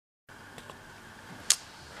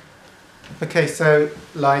Okay, so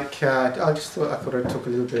like I thought I'd talk a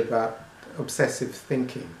little bit about obsessive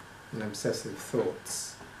thinking and obsessive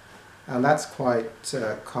thoughts, and that's quite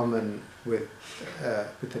common with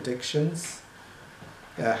addictions.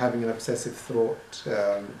 Having an obsessive thought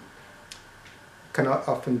can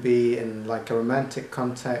often be in like a romantic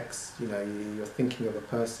context. You know, you're thinking of a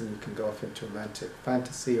person, you can go off into romantic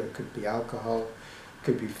fantasy, or it could be alcohol, it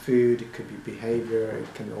could be food, it could be behavior,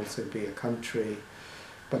 it can also be a country.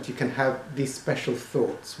 But you can have these special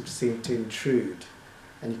thoughts which seem to intrude,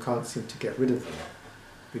 and you can't seem to get rid of them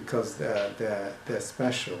because they're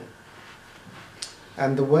special.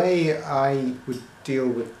 And the way I would deal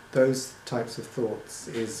with those types of thoughts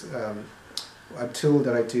is a tool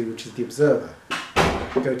that I do, which is the observer.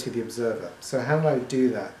 Go to the observer. So how do I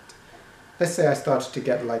do that? Let's say I started to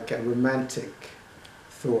get like a romantic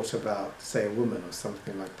thought about, say, a woman or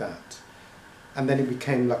something like that. And then it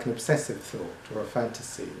became like an obsessive thought or a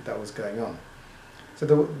fantasy that was going on. So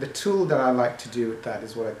the tool that I like to do with that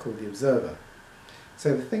is what I call the observer.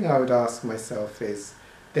 So the thing I would ask myself is,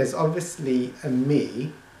 there's obviously a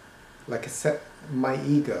me, like my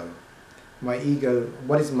ego. My ego,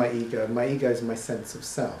 what is my ego? My ego is my sense of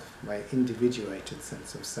self, my individuated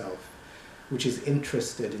sense of self, which is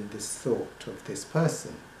interested in this thought of this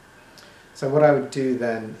person. So what I would do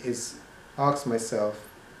then is ask myself,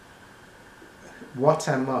 what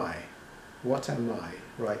am I? What am I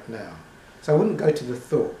right now? So I wouldn't go to the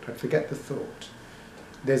thought, I'd forget the thought.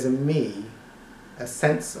 There's a me, a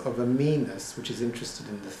sense of a me-ness which is interested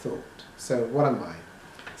in the thought. So what am I?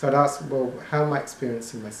 So I'd ask, well, how am I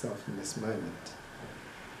experiencing myself in this moment?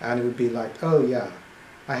 And it would be like, oh yeah,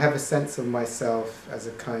 I have a sense of myself as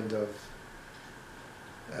a kind of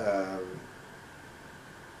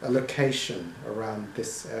a location around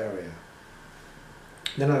this area.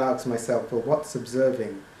 Then I'd ask myself, well, what's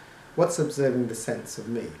observing the sense of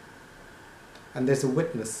me? And there's a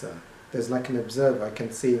witnesser. There's like an observer. I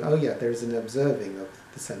can see, oh yeah, there's an observing of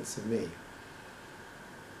the sense of me.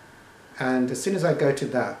 And as soon as I go to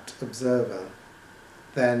that observer,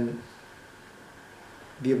 then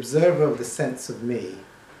the observer of the sense of me,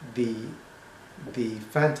 the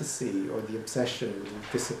fantasy or the obsession will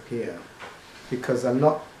disappear, because I'm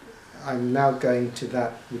now going to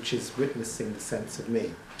that which is witnessing the sense of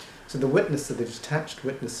me. So the witnesser, the detached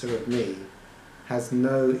witnesser of me, has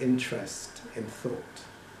no interest in thought.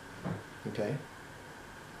 Okay?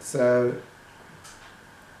 So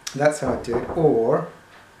that's how I do it. Or...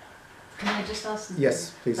 Can I just ask something?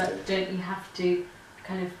 Yes, please do. But don't you have to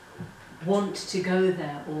kind of want to go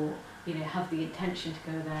there, or have the intention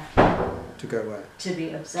to go there? To go where? To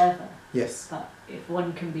the observer. Yes. But if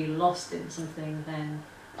one can be lost in something, then...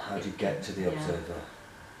 How do you get to the observer?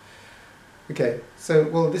 Okay, so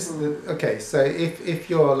well, this is okay. So if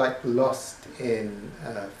you're like lost in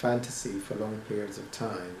fantasy for long periods of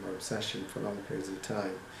time, or obsession for long periods of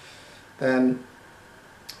time, then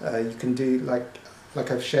you can do like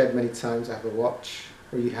I've shared many times. I have a watch,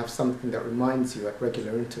 or you have something that reminds you at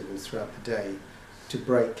regular intervals throughout the day to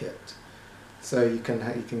break it. So you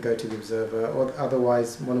can go to the observer, or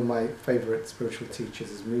otherwise, one of my favourite spiritual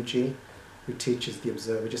teachers is Muji, who teaches the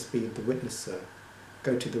observer, just be the witnesser.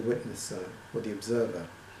 Go to the witnesser or the observer.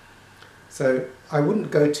 So I wouldn't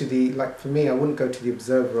go to the, like for me, I wouldn't go to the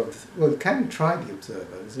observer of, well, you can try the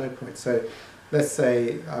observer, there's no point. So let's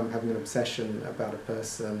say I'm having an obsession about a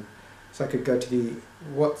person, so I could go to the,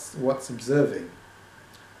 what's observing?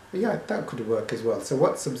 But yeah, that could work as well. So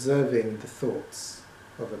what's observing the thoughts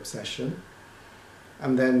of obsession?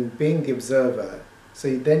 And then being the observer,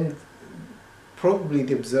 so then probably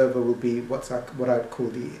the observer will be what I'd call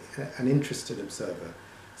an interested observer.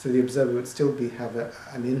 So the observer would still have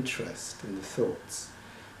an interest in the thoughts.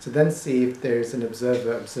 So then see if there is an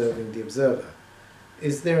observer observing the observer.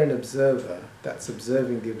 Is there an observer that's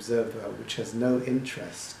observing the observer which has no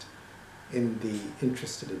interest in the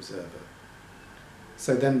interested observer?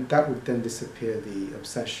 So then that would then disappear the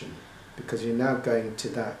obsession, because you're now going to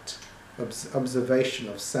that observation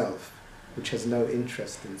of self which has no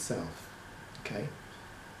interest in self. Okay,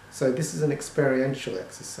 so this is an experiential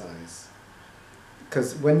exercise,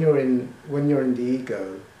 because when you're in the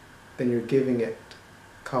ego, then you're giving it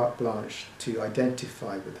carte blanche to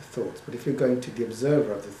identify with the thoughts. But if you're going to the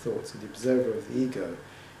observer of the thoughts, or the observer of the ego,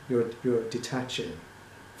 you're detaching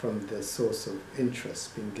from the source of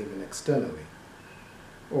interest being given externally.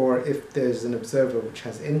 Or if there's an observer which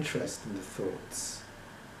has interest in the thoughts,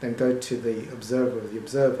 then go to the observer of the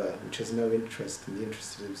observer, which has no interest in the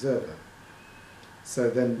interested observer.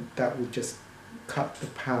 So then that will just cut the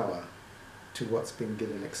power to what's being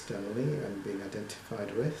given externally and being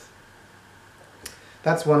identified with.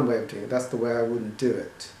 That's one way of doing it. That's the way I wouldn't do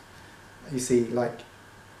it. You see, like,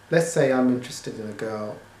 let's say I'm interested in a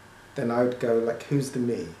girl, then I would go like, who's the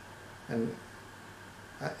me? And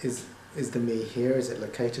is the me here? Is it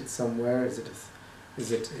located somewhere?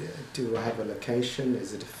 Do I have a location?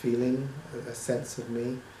 Is it a feeling, a sense of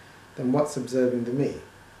me? Then what's observing the me?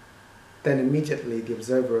 Then immediately the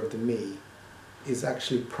observer of the me is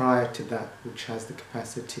actually prior to that which has the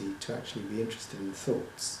capacity to actually be interested in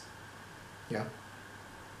thoughts. Yeah?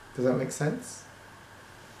 Does that make sense?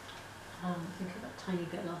 I think at that time you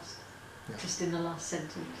get lost. Yeah. Just in the last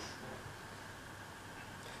sentence.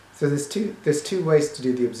 So there's two ways to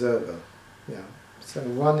do the observer. Yeah. So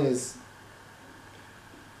one is,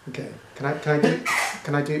 okay, can I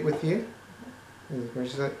do it with you?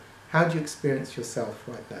 How do you experience yourself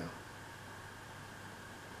right now?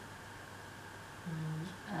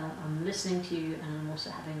 I'm listening to you, and I'm also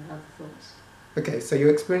having other thoughts. Okay, so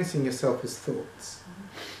you're experiencing yourself as thoughts.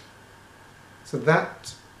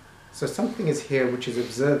 So something is here which is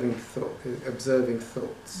observing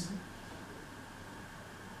thoughts.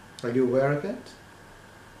 Are you aware of it?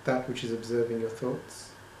 That which is observing your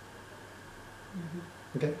thoughts?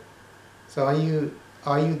 Okay. So are you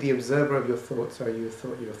the observer of your thoughts, or are you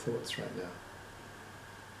your thoughts right now?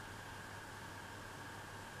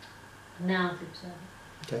 Now the observer.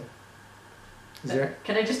 Okay.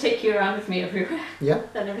 Can I just take you around with me everywhere? Yeah?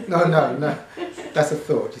 Then everything No. That's a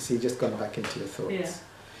thought. You see, you've just gone back into your thoughts. Yeah.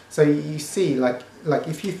 So you see, like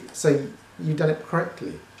if you've done it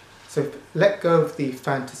correctly. So let go of the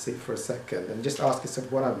fantasy for a second and just ask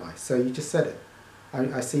yourself, what am I? So you just said it.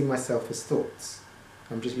 I see myself as thoughts.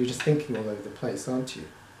 You're just thinking all over the place, aren't you?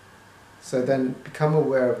 So then become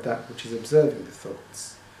aware of that which is observing the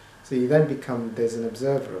thoughts. So you then there's an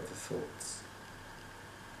observer of the thoughts.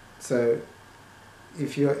 So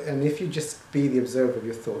if you just be the observer of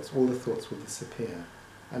your thoughts, all the thoughts will disappear.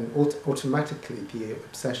 And automatically the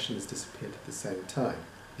obsessions disappeared at the same time.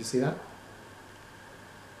 You see that?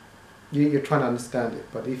 You're trying to understand it,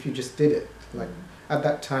 but if you just did it, like at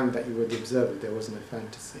that time that you were the observer, there was no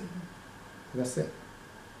fantasy. That's it.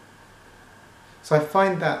 So I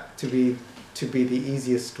find that to be the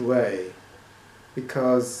easiest way,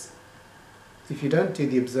 because if you don't do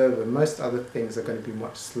the observer, most other things are going to be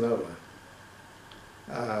much slower.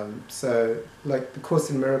 So, like the Course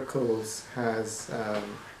in Miracles has the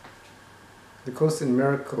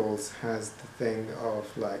thing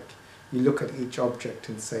of like, you look at each object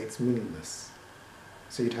and say it's meaningless.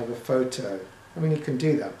 So you'd have a photo. I mean, you can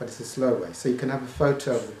do that, but it's a slow way. So you can have a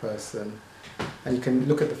photo of the person, and you can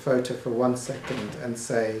look at the photo for 1 second and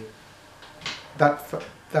say that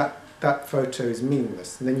photo is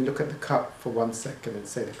meaningless. And then you look at the cup for 1 second and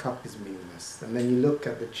say the cup is meaningless. And then you look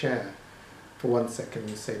at the chair for 1 second and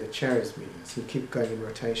you say the chair is meaningless. You keep going in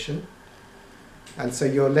rotation. And so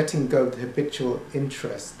you're letting go of the habitual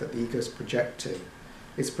interest that the ego is projecting.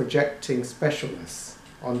 It's projecting specialness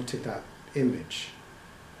onto that image.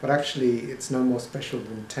 But actually it's no more special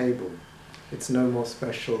than a table. It's no more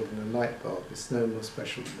special than a light bulb. It's no more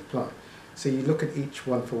special than a plant. So you look at each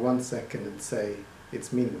one for 1 second and say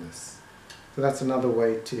it's meaningless. So that's another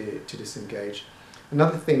way to disengage.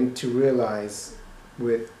 Another thing to realize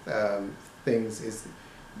with things is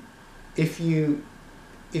if you,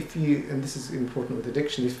 and this is important with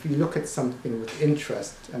addiction, if you look at something with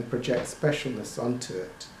interest and project specialness onto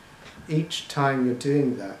it, each time you're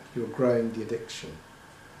doing that, you're growing the addiction.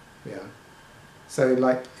 Yeah. So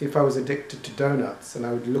like if I was addicted to donuts and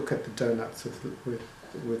I would look at the donuts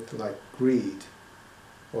with like greed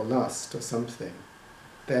or lust or something,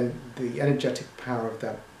 then the energetic power of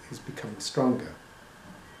that is becoming stronger.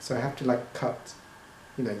 So I have to like cut,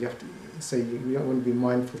 you have to, so you don't want to be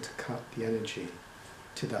mindful to cut the energy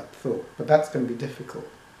to that thought. But that's going to be difficult,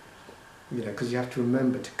 because you have to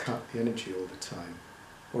remember to cut the energy all the time.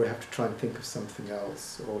 Or you have to try and think of something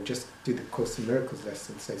else, or just do the Course in Miracles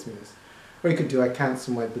lesson, says minutes. Or you could do, I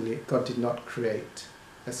cancel my belief, God did not create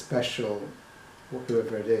a special,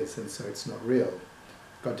 whoever it is, and so it's not real.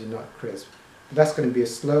 God did not create. But that's going to be a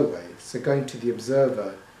slow way. So going to the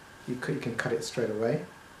observer, you can cut it straight away.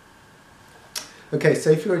 Okay, so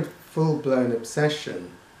if you're in full-blown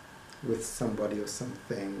obsession with somebody or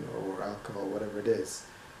something, or alcohol, whatever it is,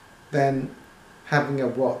 then having a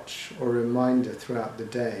watch or a reminder throughout the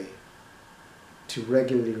day to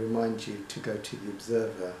regularly remind you to go to the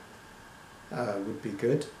observer would be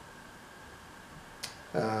good.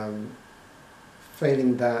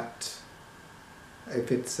 Failing that,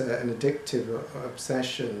 if it's an addictive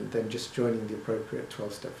obsession, then just joining the appropriate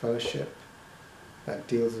 12-step fellowship that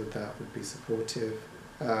deals with that would be supportive.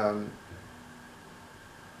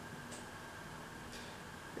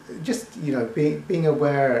 Just being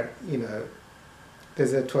aware,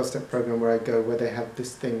 there's a 12-step program where I go where they have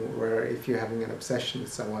this thing where if you're having an obsession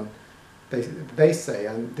with someone, they say,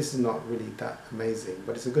 and this is not really that amazing,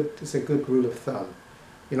 but it's a good rule of thumb.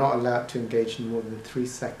 You're not allowed to engage in more than 3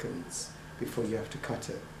 seconds before you have to cut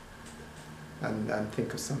it and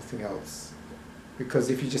think of something else. Because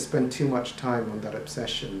if you just spend too much time on that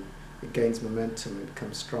obsession, it gains momentum and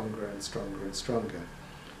becomes stronger and stronger and stronger.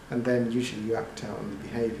 And then usually you act out on the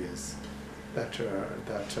behaviours that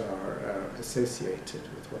are associated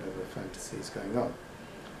with whatever fantasy is going on.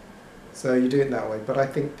 So you do it that way. But I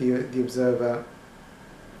think the observer,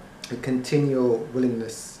 a continual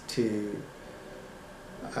willingness to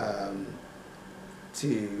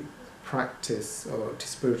practice or to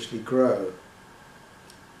spiritually grow.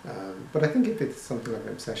 But I think if it's something like an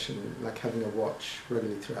obsession, like having a watch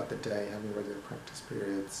regularly throughout the day, having regular practice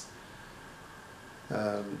periods.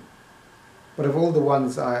 But of all the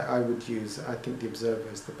ones I would use, I think the observer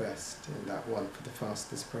is the best in that one for the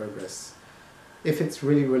fastest progress. If it's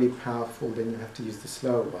really, really powerful, then you have to use the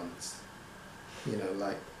slower ones. You know,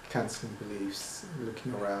 like cancelling beliefs,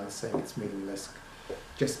 looking around, saying it's meaningless.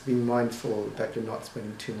 Just being mindful that you're not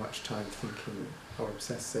spending too much time thinking or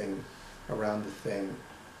obsessing around the thing.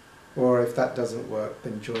 Or if that doesn't work,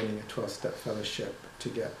 then joining a 12-step fellowship to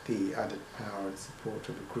get the added power and support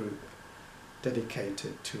of a group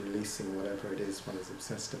dedicated to releasing whatever it is one is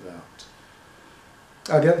obsessed about.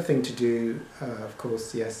 The other thing to do, of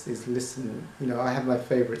course, yes, is listen. You know, I have my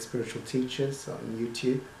favourite spiritual teachers on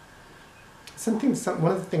YouTube.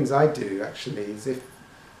 One of the things I do actually is if,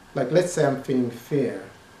 like, let's say I'm feeling fear,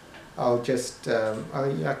 I'll just, I'll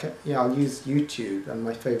use YouTube and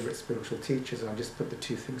my favourite spiritual teachers, and I'll just put the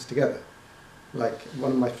two things together. Like,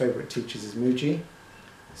 one of my favourite teachers is Muji,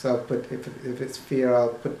 so I'll put, if it's fear, I'll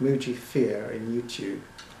put Muji Fear in YouTube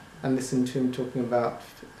and listen to him talking about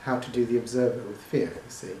how to do the observer with fear, you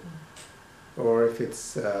see. Or if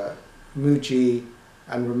it's Muji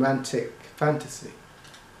and romantic fantasy.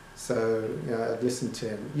 So, you know, I'd listen to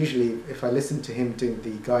him. Usually, if I listen to him doing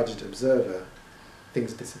the guided observer,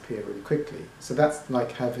 things disappear really quickly. So that's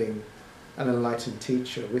like having an enlightened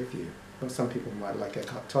teacher with you. Or some people might like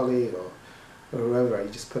Eckhart Tolle or whoever, you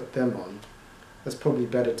just put them on. That's probably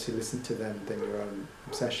better to listen to them than your own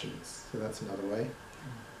obsessions. So that's another way.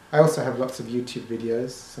 I also have lots of YouTube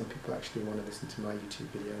videos. Some people actually want to listen to my YouTube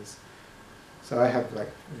videos. So I have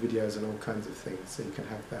like videos on all kinds of things, so you can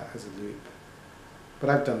have that as a loop. But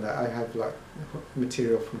I've done that. I have like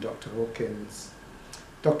material from Dr. Hawkins.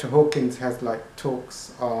 Dr. Hawkins has like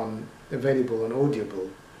talks available on Audible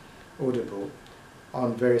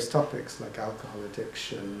on various topics like alcohol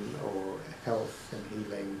addiction or health and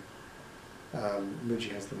healing.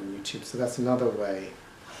 Muji has them on YouTube, so that's another way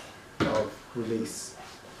of release.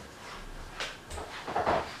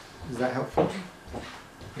 Is that helpful?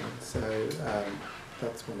 Yeah, so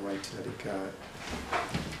that's one way to let it go.